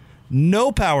 though,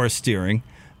 no power steering.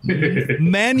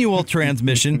 Manual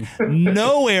transmission,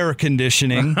 no air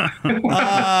conditioning.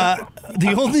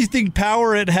 The only thing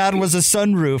power it had was a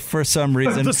sunroof for some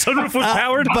reason. The sunroof was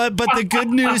powered, but the good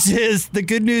news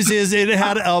is it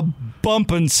had a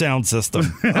bumping sound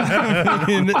system. I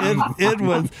mean,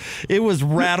 it was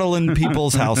rattling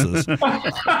people's houses.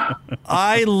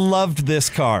 I loved this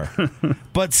car,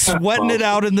 but sweating it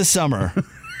out in the summer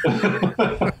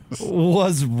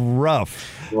was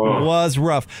rough. Whoa. Was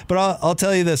rough. But I'll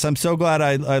tell you this: I'm so glad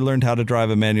I learned how to drive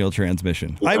a manual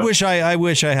transmission. Yeah. I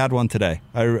wish I had one today.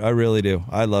 I really do.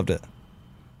 I loved it.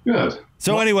 Good.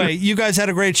 So anyway, you guys had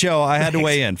a great show. I had to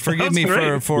weigh in. Forgive me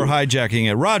for hijacking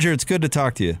it. Roger, it's good to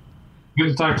talk to you. Good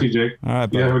to talk to you, Jake. All right,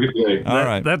 buddy. Yeah, have a good day. All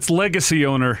right. That's legacy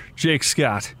owner Jake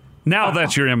Scott. Now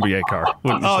that's your NBA car.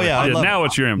 Oh yeah, I love now it.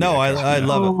 It's your NBA. No, car. I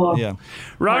love it. Yeah.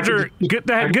 Roger, good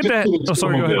to. Oh,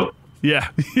 sorry. Go ahead. Yeah.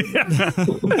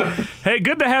 Hey,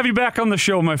 good to have you back on the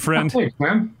show, my friend. Thanks,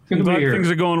 man. Good to be here. Things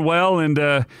are going well, and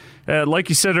like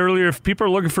you said earlier, if people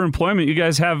are looking for employment, you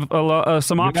guys have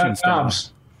some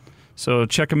options. So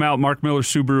check them out, Mark Miller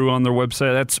Subaru on their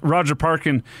website. That's Roger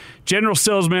Parkin, General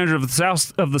Sales Manager of the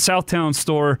Southtown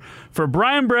store. For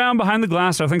Brian Brown behind the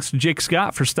glass, our thanks to Jake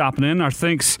Scott for stopping in. Our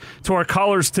thanks to our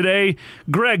callers today,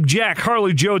 Greg, Jack,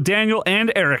 Harley, Joe, Daniel,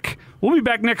 and Eric. We'll be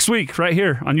back next week right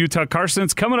here on Utah Car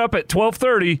Sense. Coming up at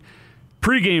 12:30,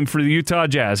 pregame for the Utah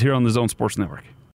Jazz here on the Zone Sports Network.